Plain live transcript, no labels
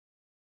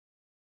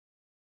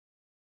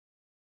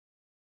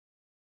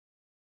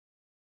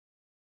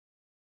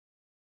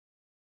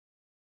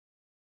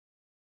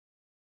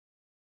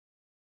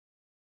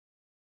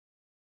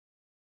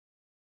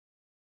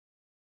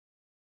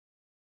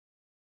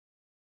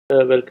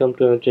Welcome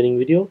to our training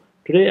video.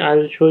 Today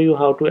I'll show you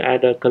how to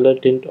add a color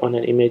tint on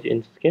an image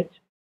in Sketch.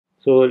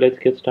 So let's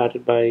get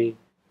started by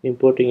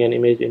importing an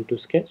image into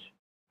Sketch.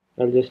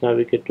 I'll just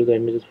navigate to the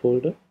images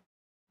folder.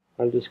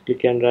 I'll just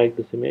click and drag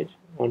this image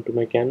onto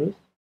my canvas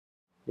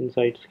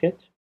inside Sketch,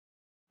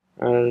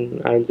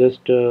 and I'll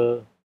just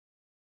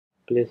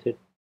place it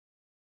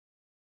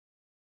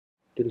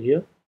till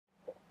here.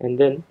 And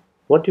then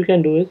what you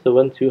can do is,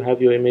 once you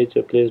have your image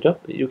placed up,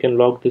 you can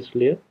lock this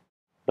layer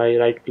by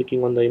right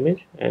clicking on the image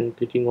and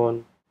clicking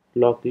on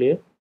lock layer.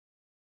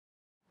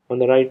 On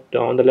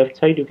the left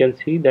side, you can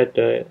see that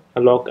a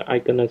lock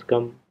icon has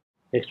come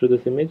next to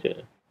this image,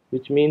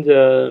 which means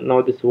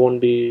now this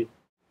won't be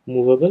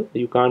movable.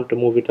 You can't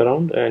move it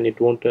around, and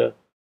it won't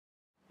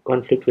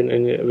conflict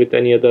with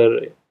any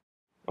other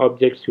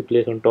objects you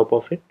place on top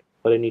of it,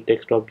 or any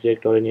text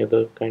object or any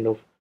other kind of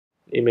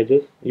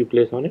images you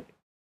place on it.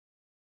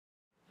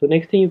 So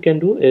next thing you can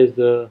do is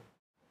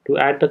to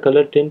add the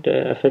color tint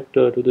effect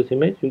to this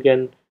image. You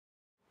can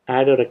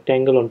add a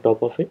rectangle on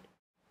top of it.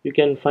 You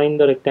can find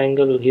the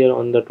rectangle here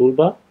on the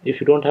toolbar. If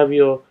you don't have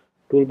your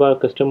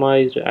toolbar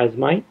customized as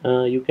mine,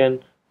 you can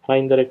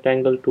find the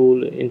rectangle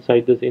tool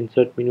inside this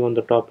insert menu on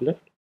the top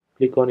left.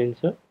 Click on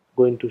insert,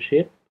 go into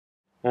shape,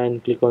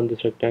 and click on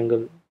this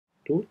rectangle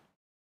tool.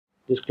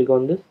 Just click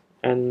on this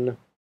and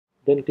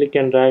then click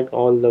and drag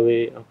all the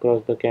way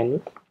across the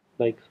canvas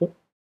like so.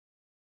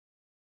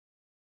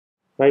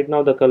 Right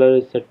now the color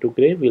is set to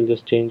gray. We'll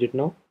just change it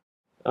now.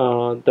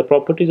 The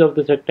properties of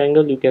this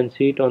rectangle, you can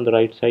see it on the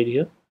right side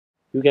here.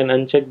 You can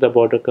uncheck the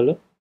border color,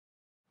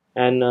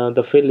 and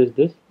the fill is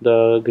this,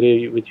 the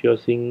gray which you are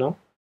seeing now.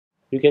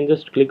 You can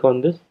just click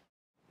on this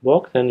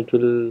box and it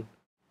will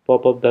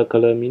pop up the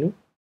color menu.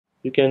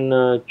 You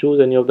can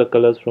choose any of the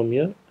colors from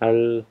here.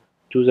 I'll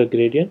choose a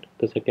gradient,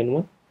 the second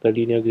one, the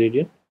linear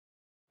gradient,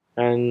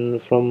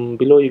 and from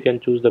below you can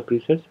choose the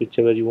presets,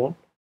 whichever you want.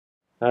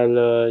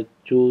 I'll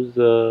choose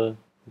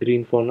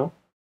green for now,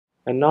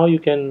 and now you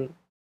can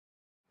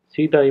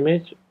see the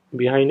image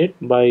behind it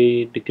by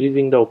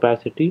decreasing the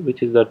opacity,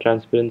 which is the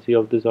transparency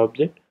of this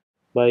object,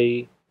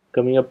 by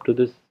coming up to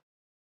this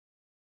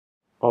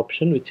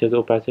option which says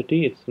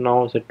opacity. It's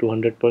now set to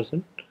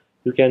 100%.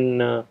 You can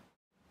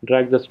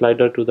drag the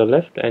slider to the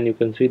left and you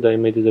can see the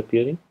image is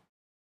appearing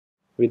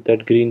with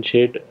that green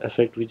shade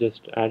effect we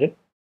just added.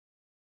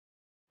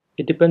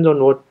 It depends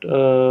on what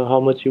how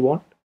much you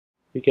want.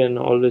 You can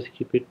always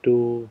keep it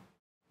to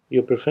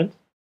your preference.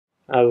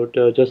 I would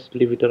just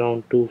leave it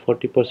around to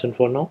 40%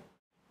 for now.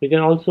 You can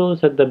also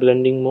set the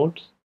blending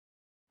modes.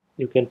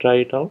 You can try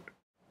it out.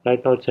 Right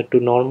now it's set to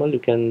normal. You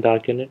can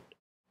darken it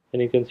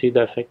and you can see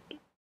the effect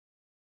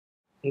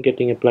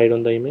getting applied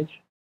on the image.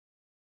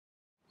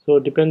 So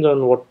it depends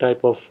on what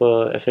type of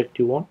effect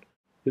you want.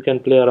 You can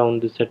play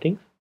around the settings,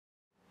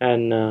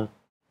 and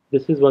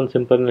this is one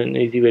simple and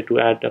easy way to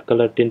add a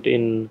color tint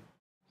in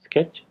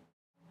Sketch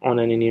on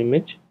any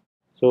image.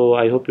 So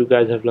I hope you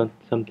guys have learned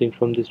something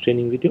from this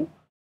training video.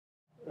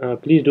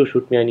 Please do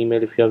shoot me an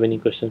email if you have any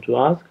questions to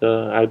ask.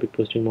 I'll be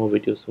posting more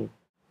videos soon.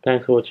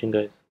 Thanks for watching,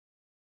 guys.